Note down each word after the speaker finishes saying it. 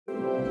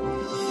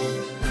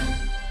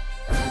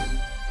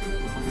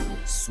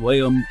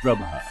Swayam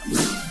Prabha.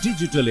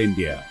 Digital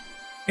India.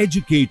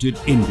 Educated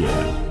India.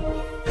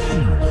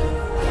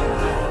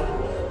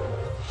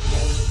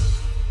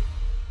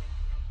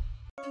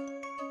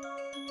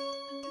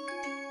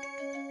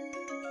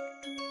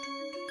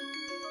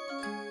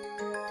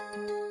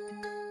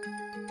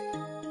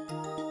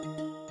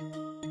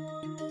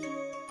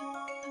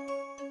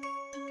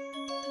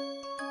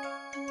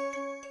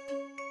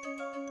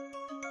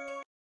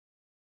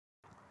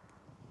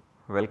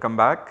 Welcome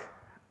back.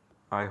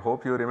 I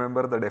hope you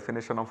remember the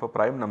definition of a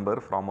prime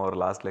number from our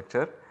last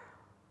lecture.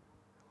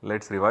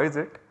 Let us revise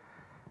it.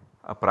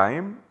 A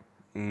prime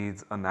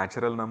is a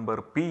natural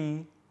number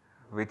p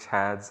which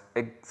has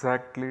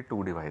exactly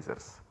two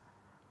divisors.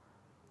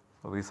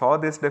 We saw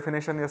this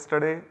definition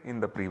yesterday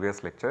in the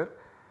previous lecture,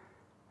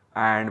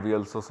 and we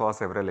also saw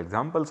several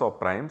examples of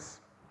primes.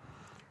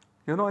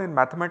 You know, in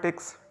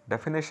mathematics,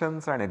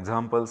 definitions and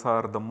examples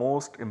are the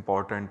most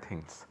important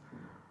things.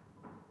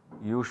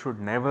 You should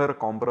never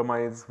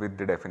compromise with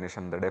the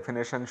definition. The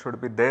definition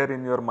should be there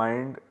in your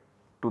mind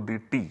to the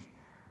T.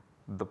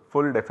 The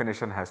full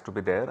definition has to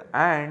be there,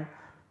 and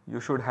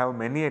you should have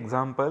many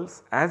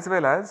examples as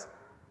well as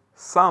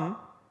some,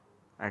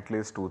 at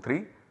least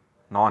 2-3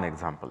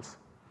 non-examples.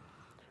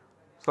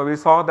 So, we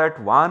saw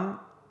that 1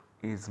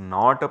 is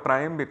not a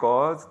prime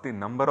because the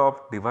number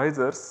of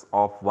divisors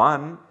of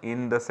 1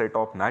 in the set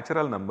of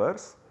natural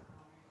numbers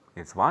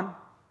is 1.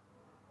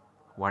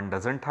 1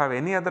 does not have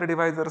any other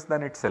divisors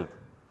than itself.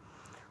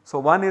 So,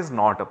 1 is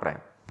not a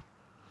prime,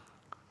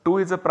 2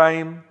 is a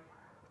prime,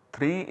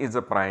 3 is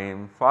a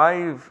prime,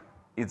 5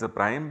 is a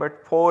prime,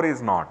 but 4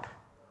 is not.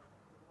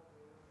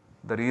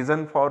 The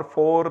reason for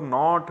 4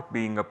 not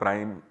being a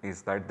prime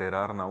is that there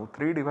are now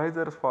 3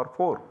 divisors for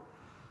 4.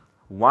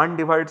 1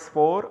 divides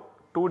 4,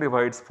 2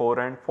 divides 4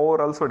 and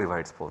 4 also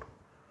divides 4.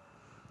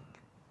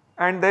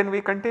 And then we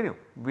continue.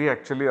 We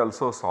actually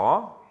also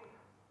saw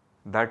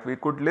that we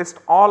could list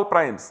all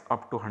primes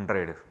up to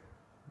 100.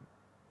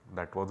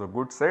 That was a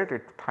good set,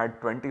 it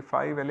had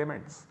 25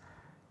 elements,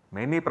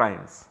 many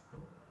primes.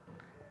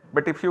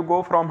 But if you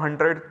go from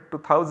 100 to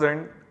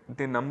 1000,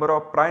 the number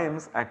of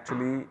primes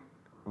actually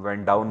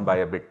went down by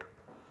a bit.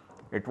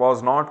 It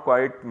was not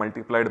quite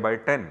multiplied by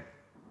 10,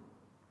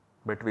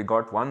 but we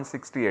got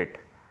 168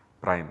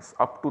 primes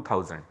up to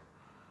 1000.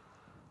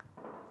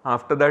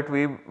 After that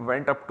we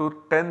went up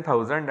to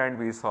 10,000 and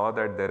we saw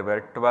that there were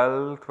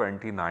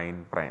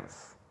 1229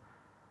 primes.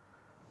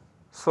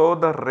 So,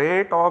 the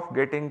rate of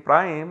getting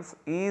primes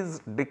is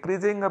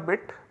decreasing a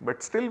bit,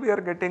 but still we are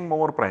getting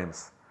more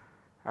primes.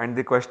 And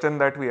the question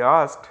that we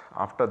asked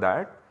after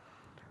that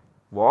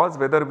was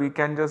whether we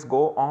can just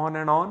go on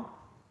and on.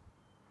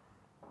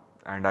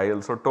 And I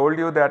also told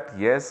you that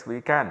yes,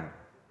 we can,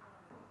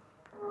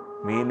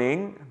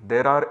 meaning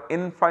there are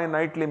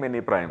infinitely many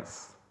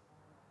primes.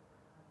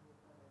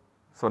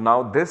 So,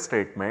 now this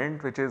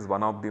statement, which is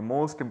one of the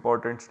most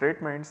important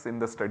statements in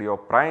the study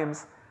of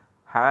primes,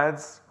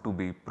 has to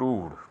be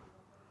proved.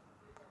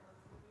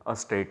 A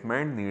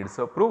statement needs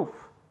a proof.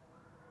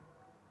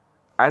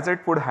 As it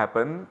would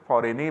happen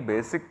for any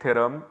basic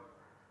theorem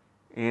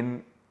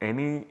in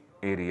any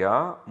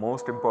area,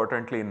 most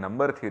importantly in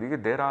number theory,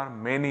 there are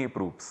many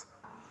proofs.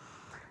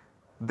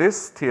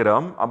 This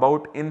theorem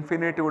about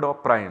infinitude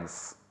of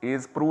primes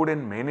is proved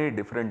in many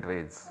different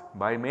ways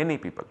by many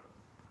people.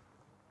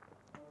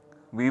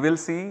 We will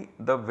see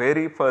the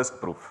very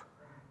first proof.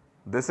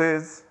 This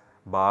is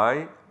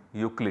by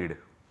Euclid.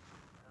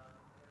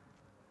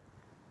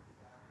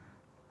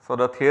 So,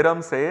 the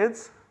theorem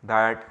says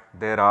that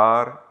there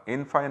are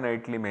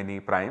infinitely many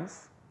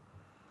primes,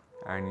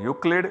 and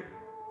Euclid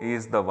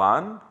is the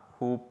one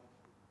who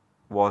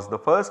was the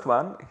first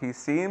one. He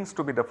seems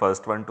to be the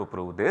first one to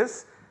prove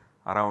this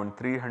around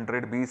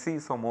 300 BC,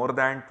 so more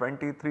than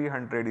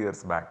 2300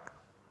 years back.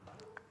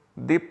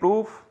 The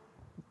proof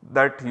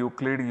that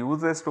Euclid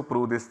uses to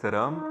prove this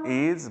theorem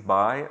is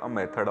by the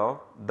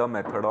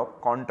method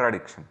of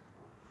contradiction.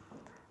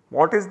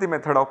 What is the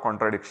method of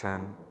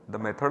contradiction? The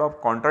method of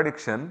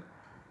contradiction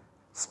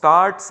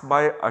starts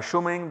by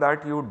assuming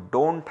that you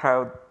do not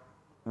have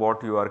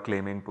what you are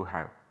claiming to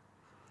have.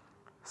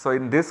 So,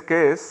 in this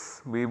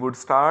case we would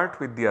start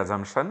with the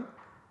assumption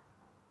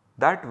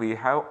that we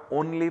have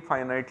only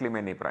finitely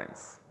many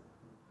primes.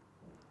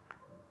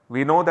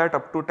 We know that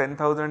up to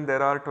 10,000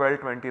 there are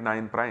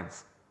 1229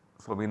 primes.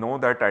 So, we know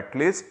that at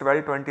least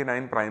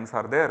 1229 primes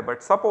are there,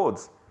 but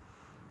suppose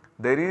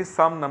there is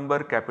some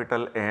number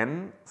capital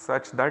N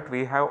such that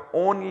we have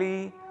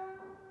only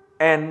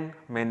n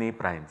many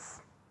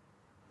primes.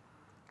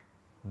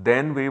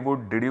 Then we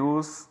would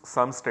deduce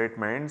some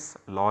statements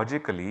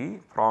logically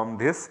from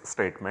this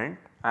statement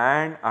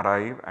and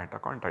arrive at a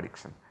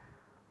contradiction.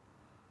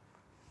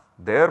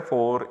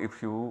 Therefore,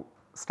 if you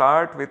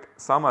start with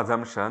some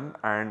assumption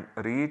and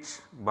reach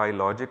by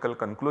logical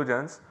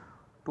conclusions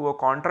to a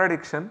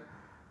contradiction,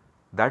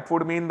 that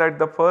would mean that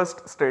the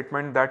first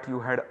statement that you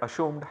had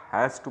assumed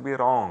has to be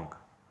wrong.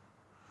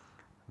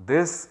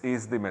 This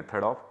is the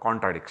method of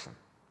contradiction.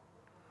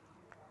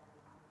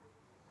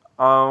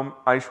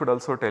 I should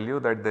also tell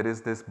you that there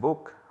is this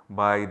book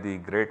by the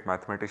great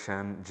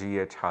mathematician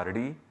G.H.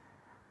 Hardy.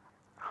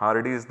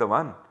 Hardy is the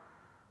one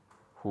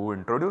who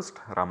introduced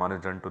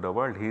Ramanujan to the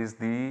world. He is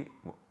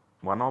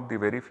one of the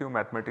very few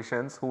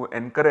mathematicians who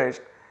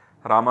encouraged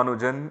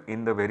Ramanujan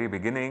in the very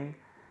beginning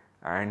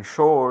and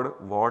showed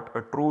what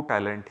a true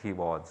talent he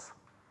was.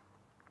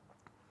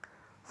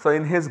 So,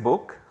 in his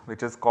book,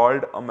 which is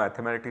called A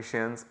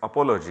Mathematician's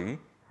Apology,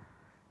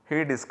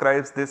 he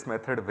describes this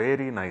method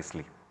very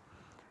nicely.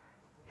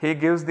 He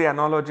gives the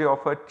analogy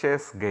of a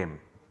chess game.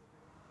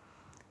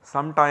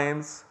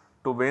 Sometimes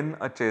to win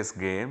a chess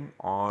game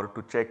or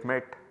to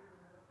checkmate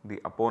the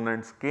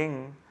opponent's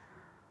king,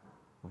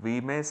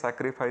 we may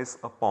sacrifice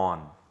a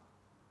pawn,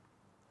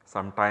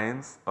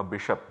 sometimes a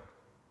bishop,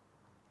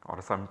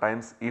 or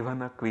sometimes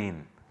even a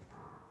queen.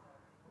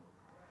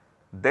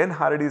 Then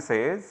Hardy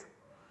says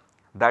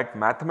that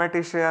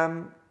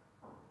mathematician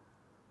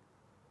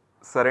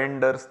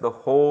surrenders the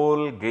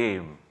whole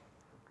game.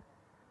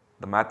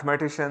 The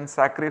mathematician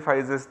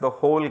sacrifices the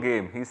whole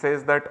game. He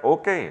says that,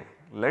 okay,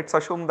 let us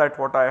assume that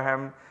what I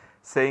am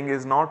saying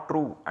is not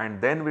true, and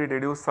then we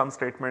deduce some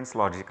statements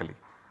logically.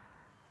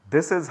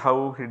 This is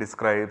how he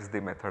describes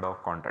the method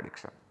of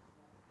contradiction.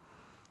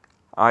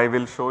 I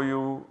will show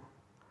you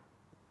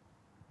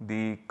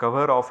the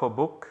cover of a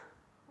book,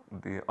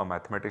 A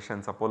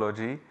Mathematician's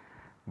Apology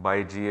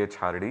by G.H.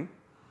 Hardy.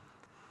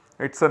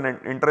 It is an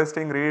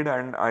interesting read,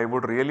 and I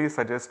would really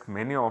suggest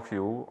many of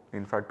you,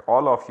 in fact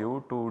all of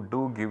you, to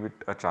do give it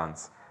a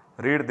chance.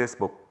 Read this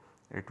book,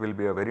 it will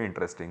be a very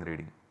interesting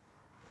reading.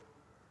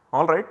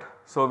 Alright,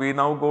 so we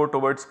now go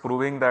towards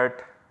proving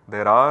that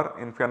there are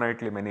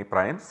infinitely many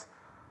primes.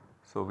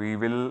 So, we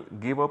will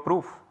give a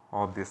proof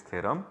of this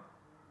theorem.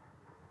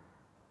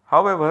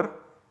 However,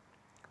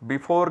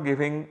 before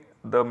giving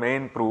the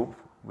main proof,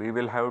 we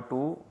will have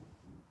to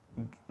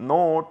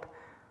note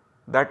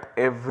that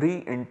every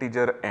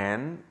integer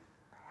n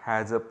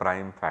has a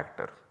prime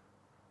factor.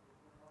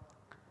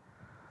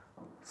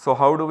 So,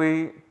 how do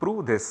we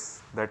prove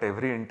this, that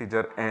every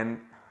integer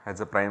n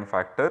has a prime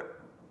factor?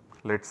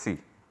 Let us see.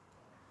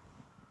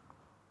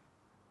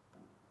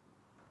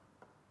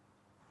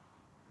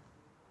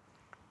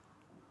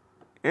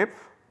 If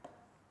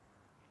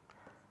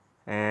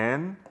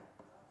n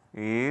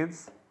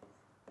is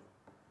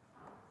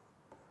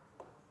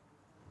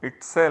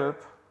itself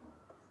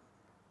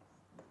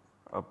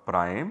a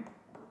prime,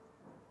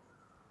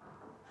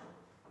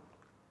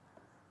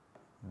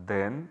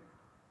 then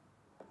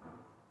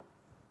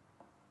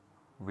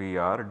we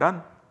are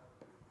done.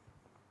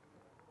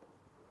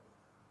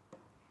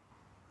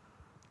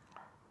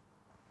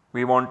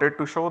 We wanted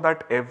to show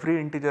that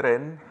every integer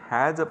n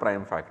has a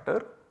prime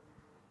factor.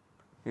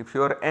 If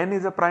your n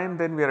is a prime,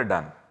 then we are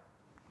done.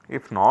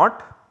 If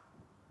not,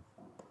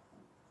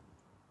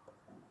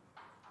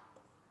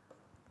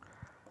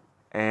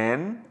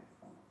 n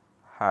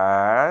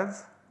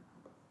has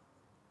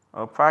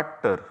a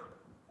factor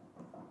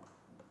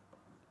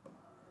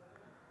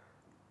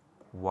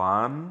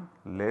 1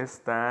 less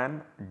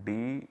than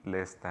d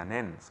less than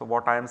n. So,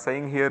 what I am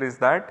saying here is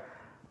that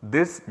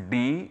this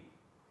d,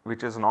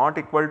 which is not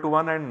equal to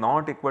 1 and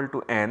not equal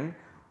to n,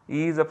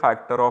 is a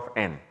factor of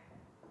n.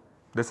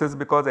 This is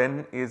because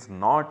n is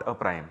not a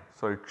prime.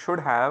 So, it should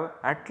have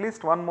at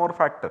least one more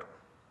factor.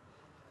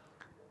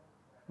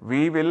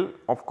 We will,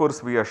 of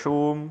course, we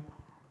assume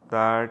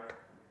that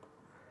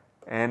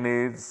n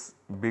is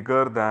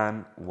bigger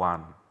than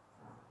 1.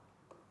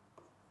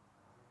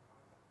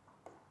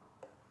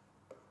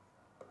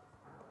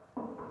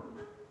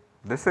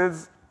 This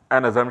is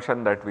an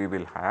assumption that we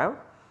will have.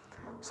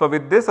 So,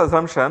 with this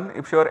assumption,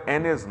 if your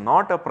n is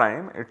not a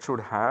prime, it should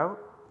have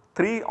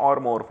 3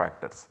 or more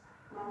factors.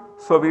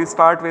 So, we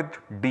start with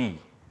d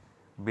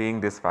being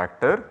this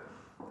factor,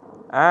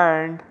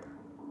 and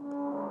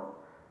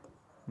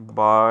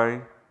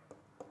by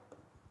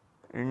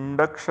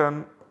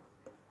induction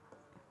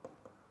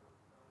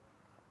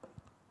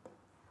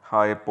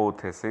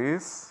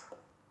hypothesis,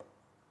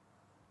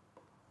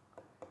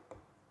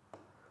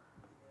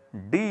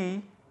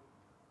 d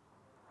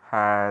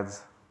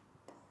has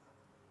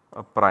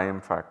a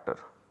prime factor.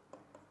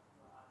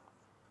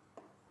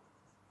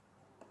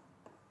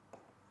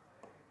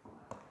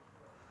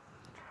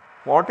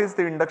 What is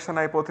the induction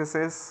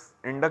hypothesis?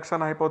 Induction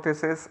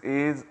hypothesis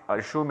is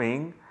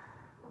assuming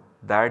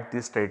that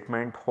the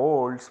statement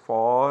holds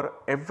for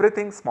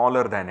everything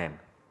smaller than n,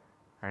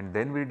 and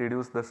then we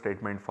deduce the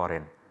statement for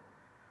n.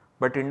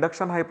 But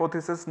induction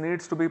hypothesis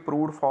needs to be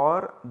proved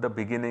for the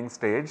beginning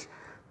stage.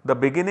 The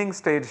beginning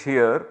stage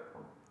here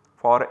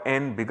for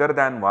n bigger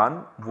than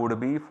 1 would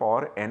be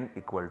for n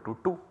equal to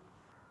 2.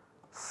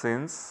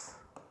 Since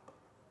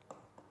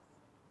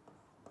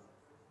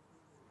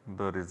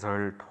the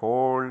result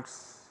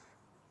holds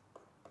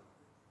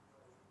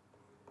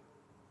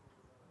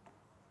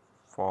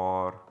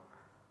for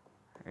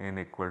n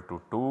equal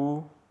to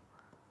 2,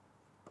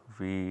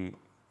 we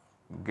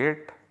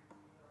get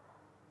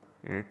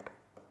it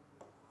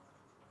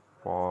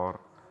for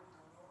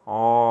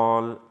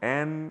all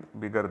n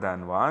bigger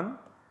than 1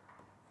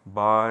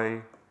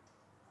 by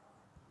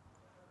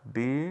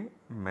the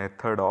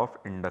method of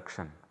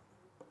induction.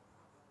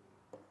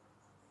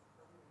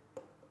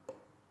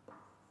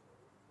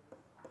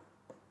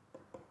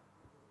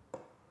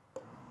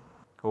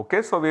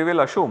 Okay, so we will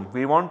assume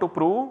we want to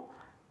prove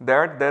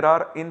that there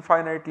are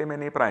infinitely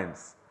many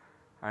primes,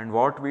 and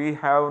what we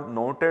have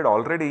noted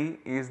already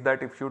is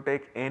that if you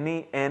take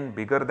any n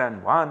bigger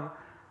than 1,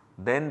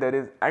 then there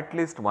is at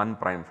least one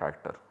prime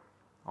factor.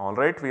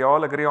 Alright, we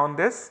all agree on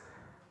this.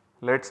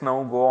 Let us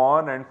now go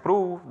on and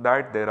prove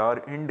that there are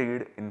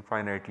indeed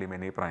infinitely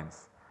many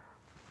primes.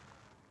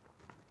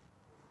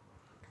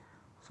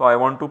 So, I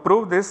want to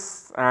prove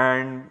this,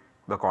 and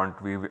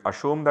we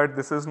assume that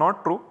this is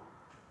not true.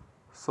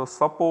 So,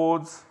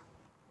 suppose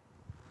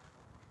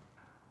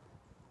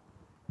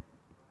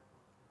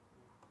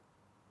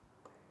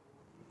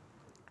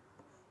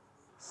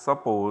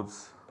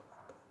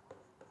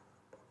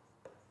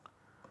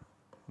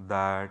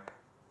that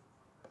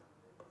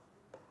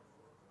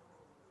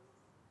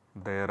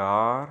there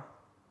are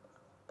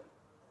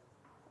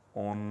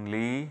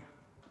only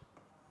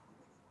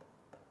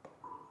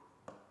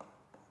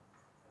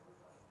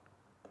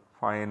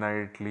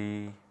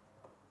finitely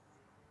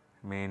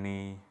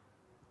many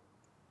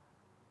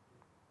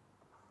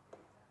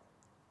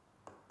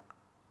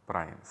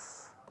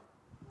primes.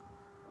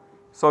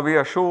 So, we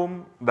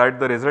assume that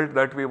the result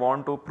that we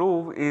want to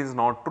prove is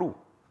not true.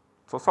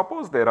 So,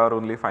 suppose there are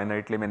only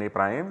finitely many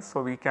primes,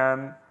 so we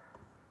can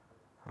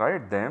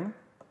write them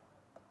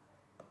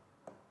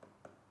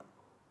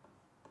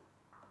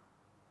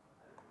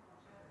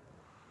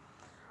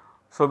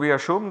So, we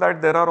assume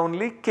that there are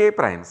only k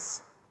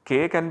primes.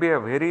 K can be a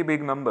very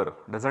big number,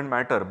 does not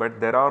matter, but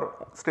there are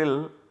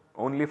still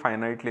only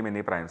finitely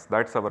many primes,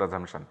 that is our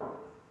assumption.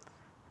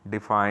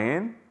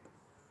 Define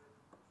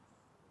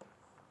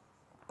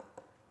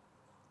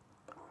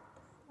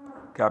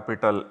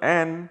capital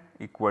N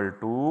equal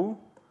to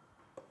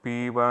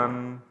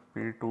P1,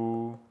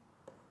 P2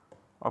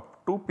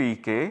 up to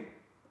Pk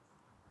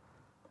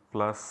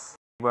plus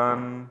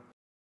P1.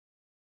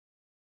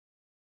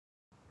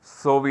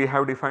 So, we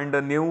have defined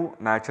a new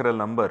natural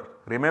number.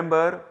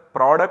 Remember,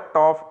 product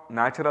of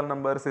natural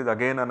numbers is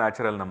again a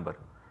natural number.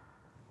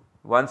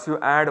 Once you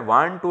add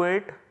 1 to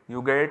it,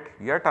 you get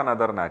yet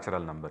another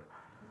natural number.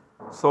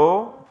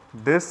 So,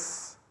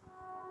 this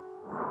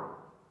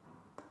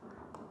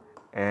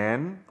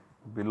n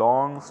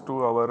belongs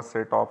to our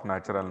set of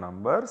natural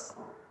numbers,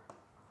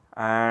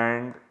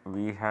 and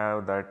we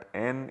have that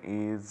n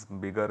is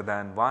bigger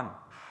than 1.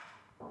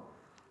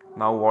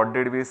 Now, what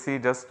did we see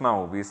just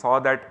now? We saw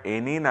that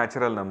any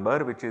natural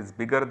number which is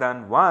bigger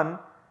than 1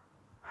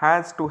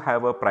 has to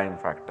have a prime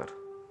factor.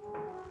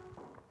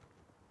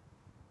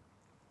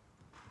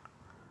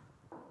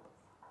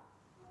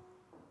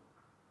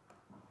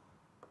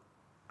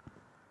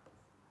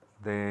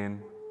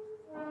 Then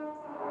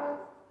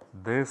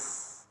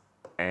this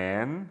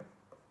n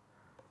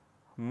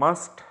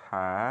must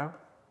have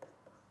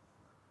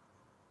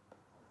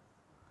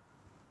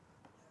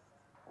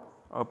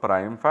a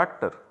prime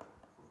factor.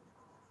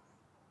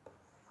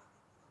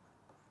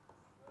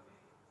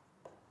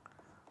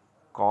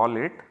 Call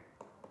it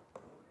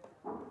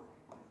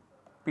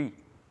P.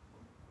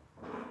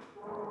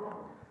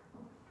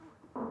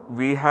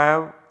 We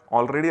have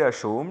already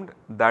assumed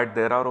that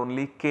there are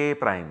only k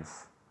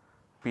primes,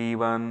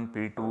 P1,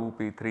 P2,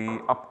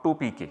 P3 up to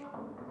Pk.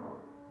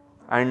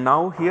 And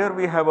now here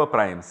we have a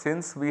prime,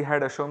 since we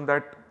had assumed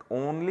that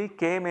only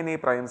k many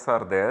primes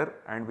are there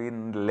and we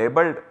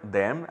labeled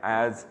them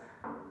as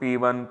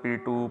P1,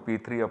 P2,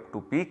 P3 up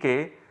to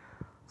Pk.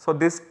 So,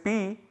 this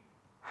P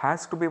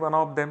has to be one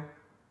of them,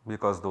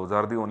 because those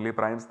are the only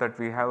primes that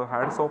we have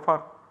had so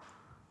far.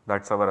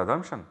 That is our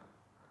assumption.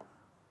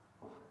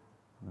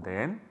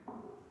 Then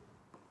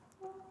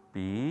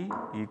P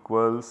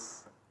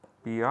equals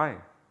Pi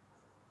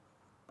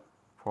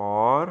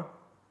for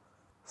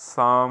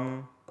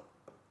some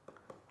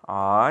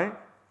I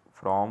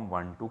from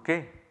 1 to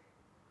k.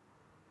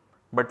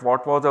 But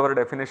what was our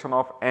definition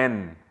of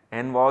n?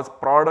 N was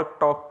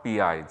product of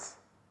Pi's.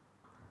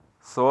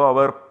 So,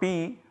 our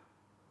P,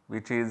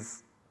 which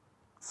is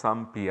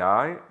some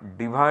Pi,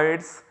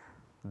 divides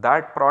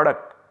that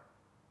product,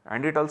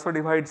 and it also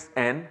divides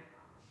n,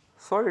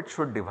 so it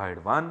should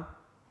divide 1.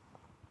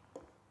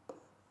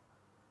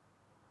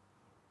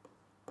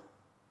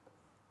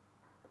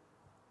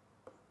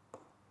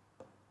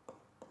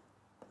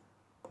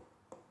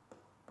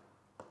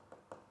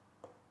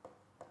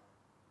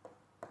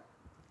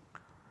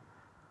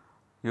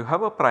 You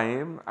have a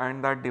prime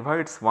and that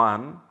divides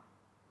 1,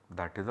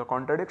 that is a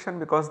contradiction,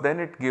 because then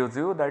it gives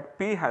you that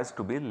P has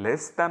to be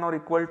less than or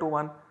equal to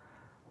 1.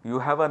 You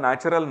have a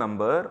natural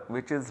number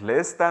which is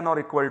less than or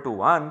equal to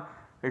 1,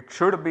 it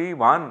should be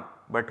 1,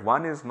 but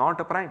 1 is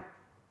not a prime.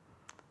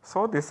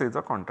 So, this is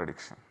a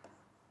contradiction.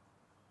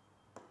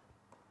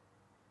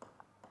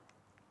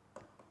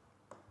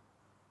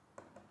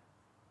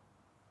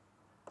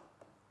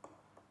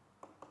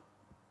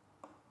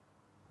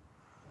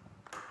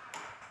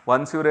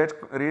 Once you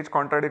reach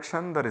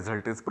contradiction, the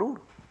result is proved.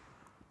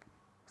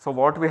 So,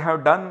 what we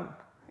have done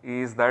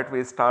is that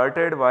we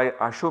started by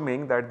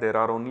assuming that there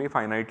are only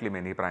finitely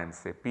many primes,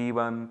 say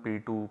P1,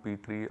 P2,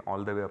 P3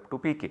 all the way up to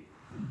Pk.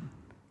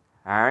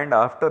 And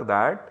after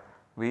that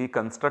we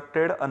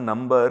constructed a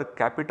number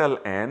capital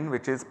N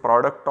which is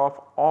product of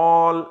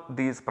all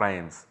these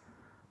primes.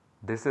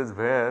 This is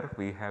where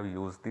we have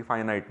used the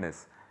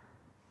finiteness.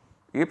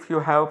 If you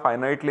have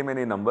finitely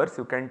many numbers,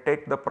 you can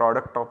take the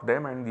product of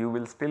them and you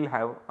will still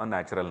have a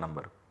natural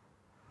number.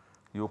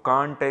 You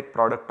can't take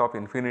product of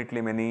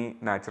infinitely many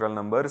natural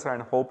numbers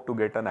and hope to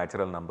get a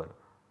natural number.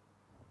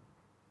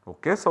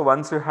 Okay, so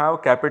once you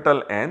have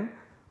capital N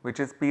which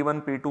is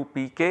P1, P2,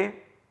 Pk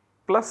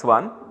plus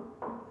 1,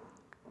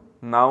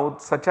 now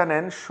such an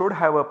N should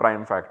have a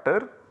prime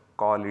factor,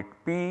 call it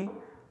P.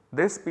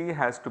 This P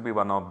has to be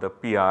one of the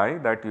Pi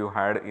that you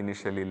had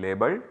initially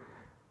labeled.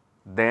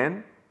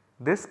 Then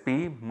this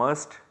P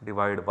must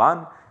divide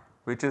 1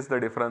 which is the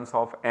difference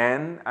of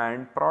N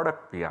and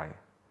product Pi.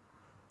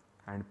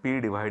 And P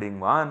dividing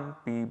 1,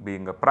 P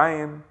being a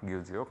prime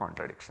gives you a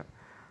contradiction.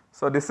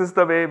 So this is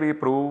the way we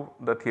prove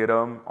the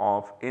theorem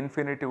of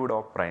infinitude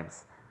of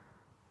primes.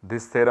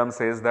 This theorem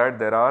says that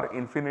there are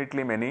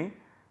infinitely many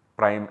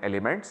prime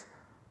elements.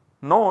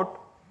 Note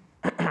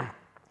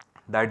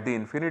that the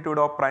infinitude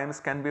of primes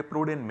can be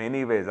proved in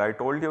many ways. I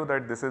told you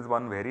that this is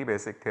one very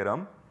basic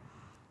theorem,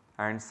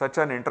 and such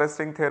an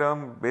interesting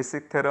theorem,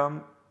 basic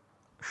theorem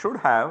should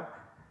have,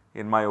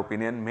 in my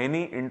opinion,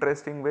 many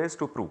interesting ways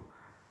to prove.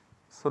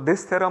 So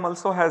this theorem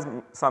also has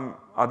some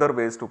other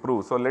ways to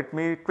prove. So let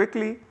me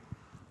quickly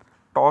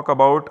talk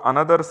about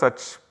another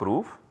such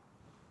proof.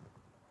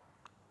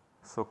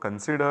 So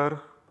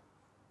consider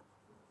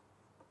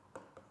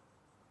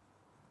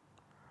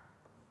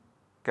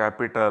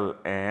capital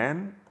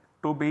N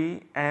to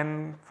be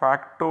n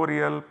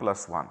factorial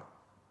plus 1.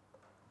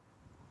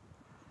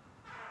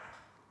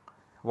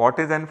 What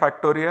is n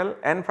factorial?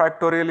 N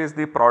factorial is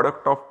the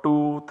product of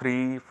 2,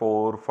 3,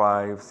 4,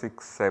 5,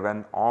 6,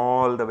 7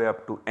 all the way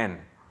up to n.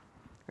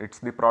 It is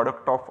the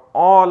product of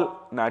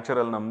all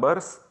natural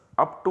numbers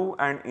up to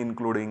and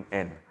including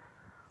n.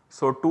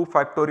 So 2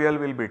 factorial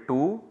will be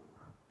 2,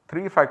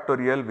 3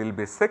 factorial will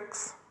be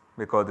 6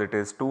 because it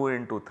is 2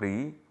 into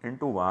 3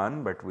 into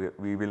 1, but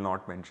we will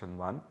not mention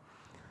 1.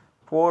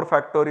 4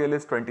 factorial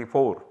is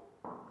 24,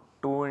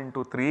 2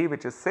 into 3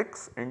 which is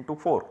 6 into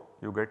 4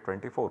 you get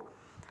 24.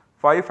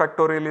 5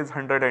 factorial is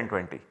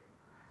 120,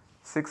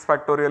 6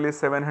 factorial is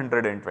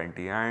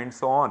 720 and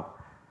so on.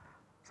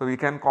 So we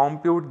can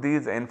compute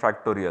these n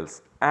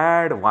factorials,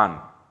 add 1.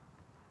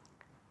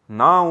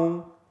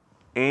 Now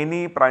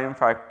any prime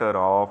factor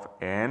of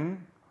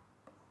n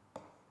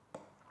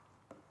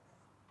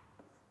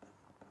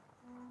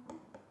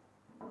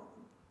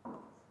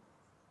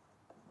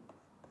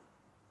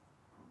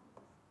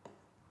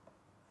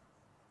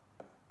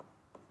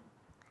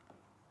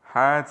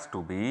has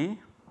to be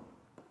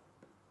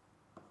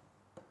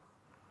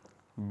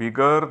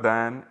bigger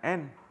than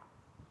n.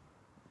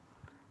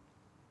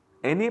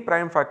 Any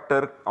prime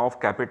factor of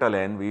capital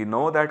N, we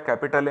know that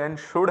capital N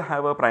should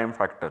have a prime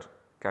factor.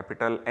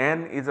 Capital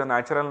N is a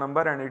natural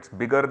number and it is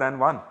bigger than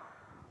 1.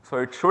 So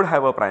it should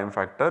have a prime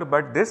factor,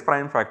 but this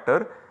prime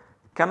factor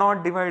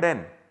cannot divide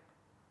n.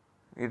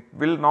 It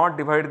will not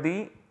divide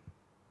the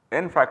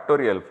n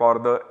factorial for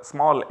the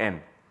small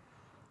n,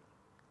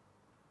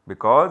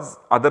 because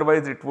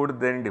otherwise it would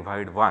then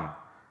divide 1.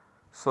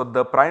 So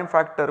the prime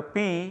factor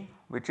P,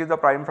 which is the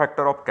prime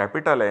factor of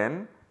capital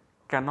N,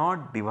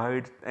 cannot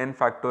divide n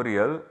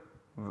factorial,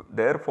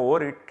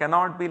 therefore it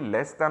cannot be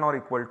less than or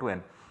equal to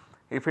n.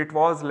 If it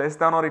was less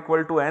than or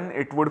equal to n,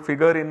 it would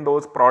figure in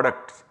those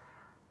products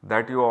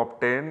that you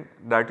obtain,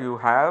 that you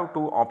have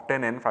to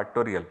obtain n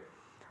factorial.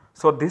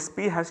 So this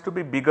P has to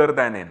be bigger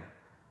than n,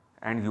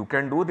 and you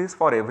can do this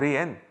for every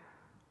n.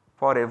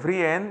 For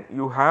every n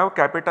you have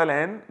capital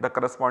N, the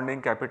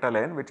corresponding capital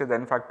N which is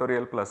n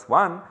factorial plus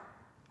 1,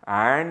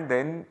 and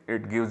then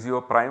it gives you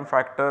a prime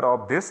factor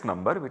of this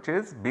number which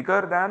is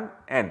bigger than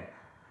n.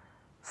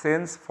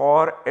 Since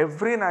for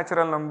every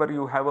natural number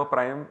you have a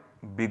prime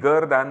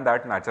bigger than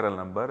that natural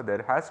number,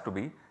 there has to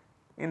be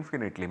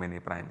infinitely many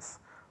primes.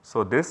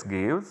 So this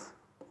gives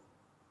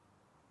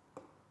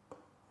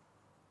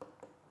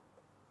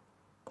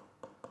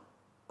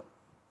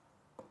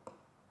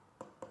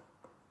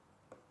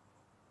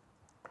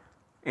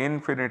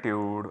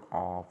infinitude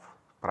of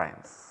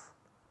primes.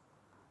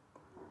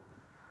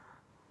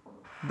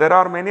 There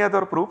are many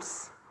other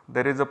proofs.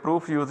 There is a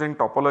proof using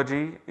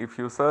topology. If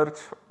you search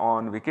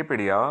on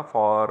Wikipedia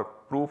for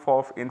proof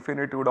of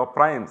infinitude of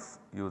primes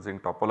using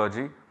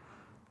topology,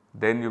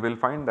 then you will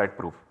find that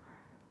proof.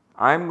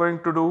 I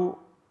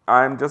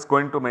am just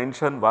going to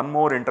mention one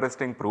more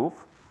interesting proof.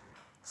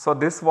 So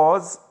this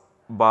was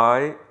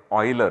by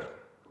Euler,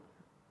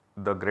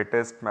 the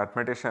greatest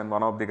mathematician,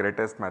 one of the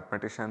greatest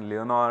mathematician,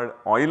 Leonhard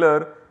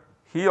Euler.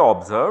 He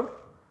observed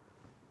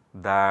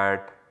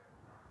that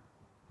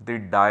the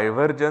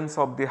divergence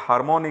of the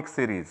harmonic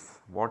series.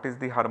 What is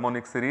the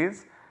harmonic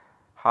series?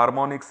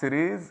 Harmonic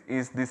series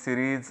is the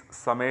series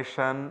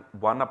summation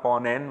 1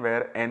 upon n,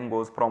 where n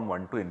goes from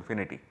 1 to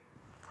infinity.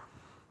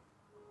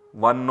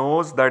 one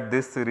knows that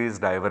this series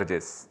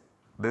diverges.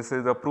 This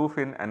is a proof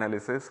in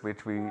analysis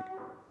which we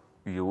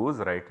use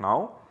right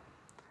now.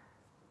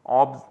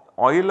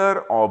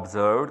 Euler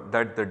observed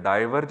that the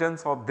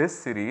divergence of this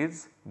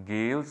series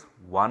gives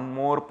one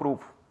more proof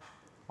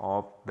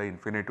of the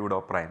infinitude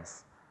of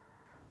primes.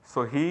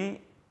 So,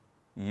 he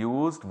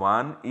used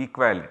one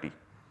equality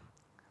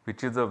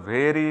which is a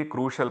very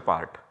crucial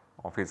part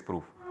of his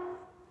proof.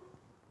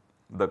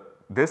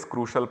 This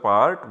crucial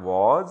part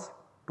was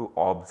to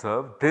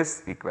observe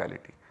this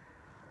equality.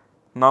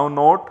 Now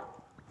note,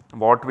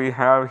 what we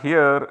have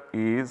here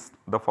is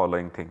the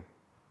following thing.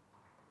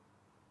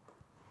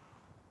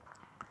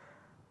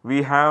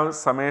 We have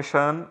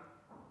summation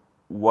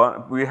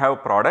 1, we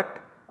have product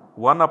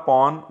 1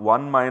 upon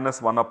 1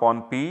 minus 1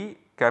 upon p,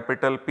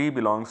 capital P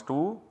belongs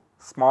to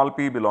small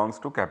p belongs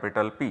to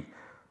capital P.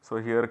 So,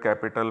 here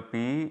capital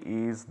P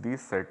is the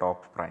set of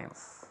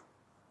primes.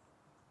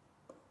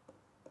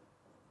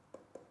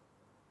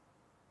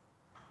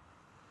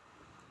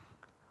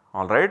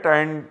 Alright,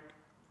 and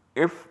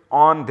if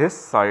on this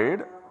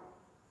side,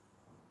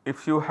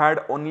 if you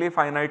had only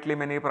finitely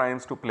many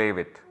primes to play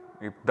with,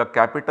 if the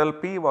capital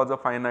P was a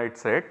finite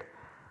set,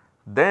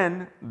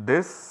 then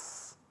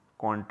this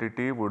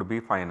quantity would be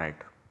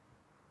finite.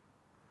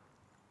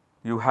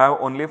 You have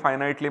only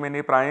finitely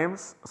many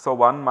primes, so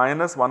 1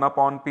 minus 1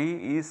 upon p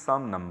is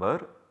some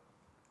number,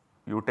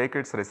 you take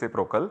its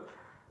reciprocal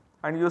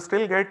and you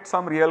still get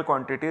some real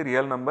quantity,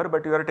 real number,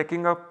 but you are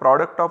taking a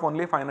product of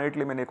only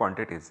finitely many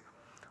quantities.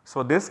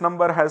 So, this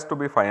number has to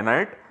be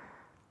finite,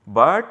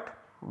 but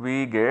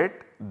we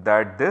get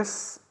that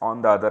this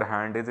on the other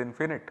hand is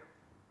infinite.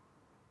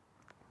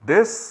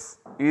 This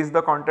is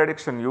the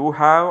contradiction. You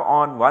have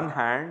on one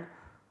hand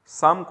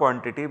some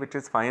quantity which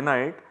is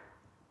finite,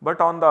 but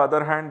on the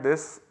other hand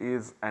this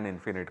is an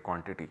infinite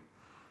quantity.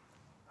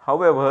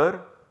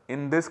 However,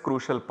 in this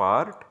crucial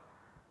part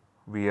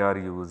we are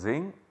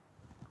using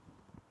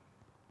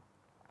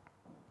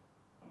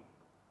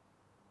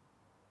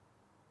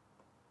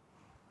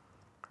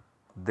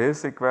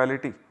this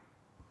equality.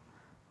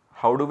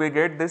 How do we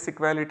get this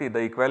equality? The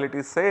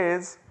equality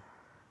says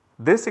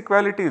this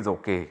equality is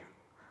okay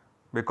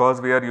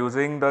because we are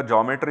using the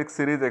geometric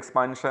series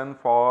expansion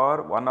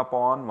for 1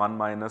 upon 1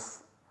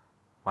 minus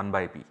 1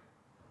 by p.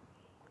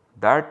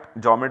 That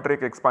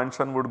geometric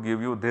expansion would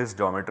give you this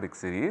geometric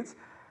series,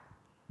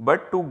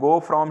 but to go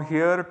from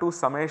here to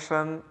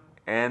summation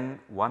n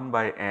 1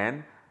 by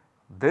n,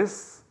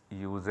 this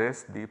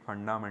uses the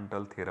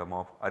fundamental theorem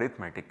of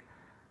arithmetic,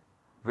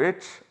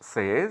 which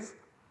says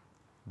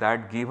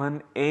that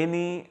given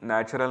any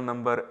natural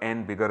number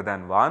n bigger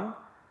than 1,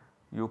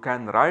 you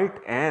can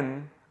write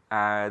n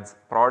as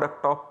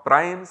product of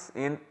primes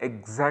in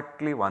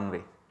exactly one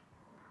way.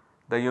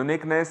 The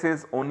uniqueness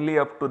is only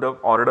up to the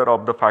order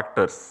of the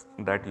factors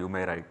that you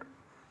may write.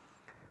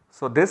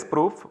 So, this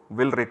proof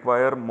will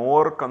require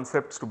more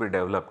concepts to be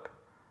developed,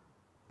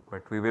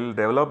 but we will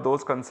develop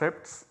those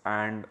concepts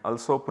and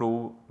also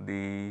prove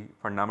the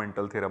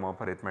fundamental theorem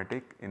of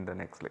arithmetic in the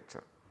next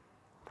lecture.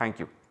 Thank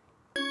you.